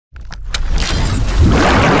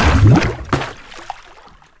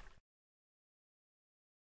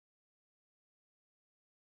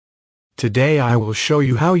Today I will show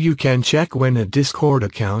you how you can check when a Discord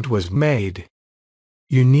account was made.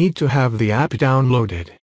 You need to have the app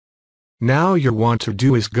downloaded. Now you want to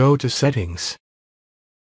do is go to Settings.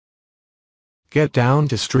 Get down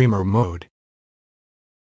to Streamer Mode.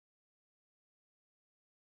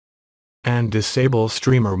 And disable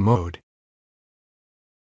Streamer Mode.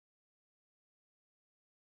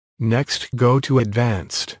 Next go to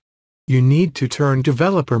Advanced. You need to turn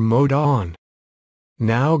Developer Mode on.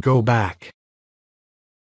 Now go back.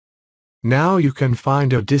 Now you can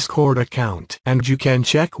find a Discord account and you can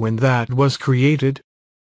check when that was created.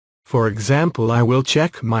 For example, I will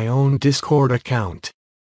check my own Discord account.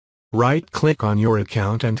 Right-click on your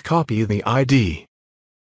account and copy the ID.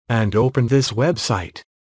 And open this website,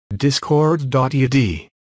 discord.ed.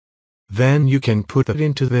 Then you can put it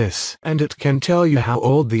into this and it can tell you how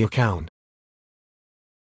old the account.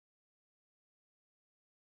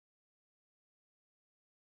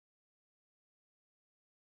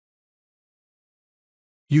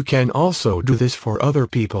 You can also do this for other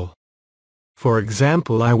people. For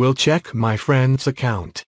example, I will check my friend's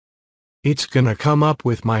account. It's gonna come up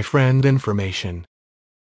with my friend information.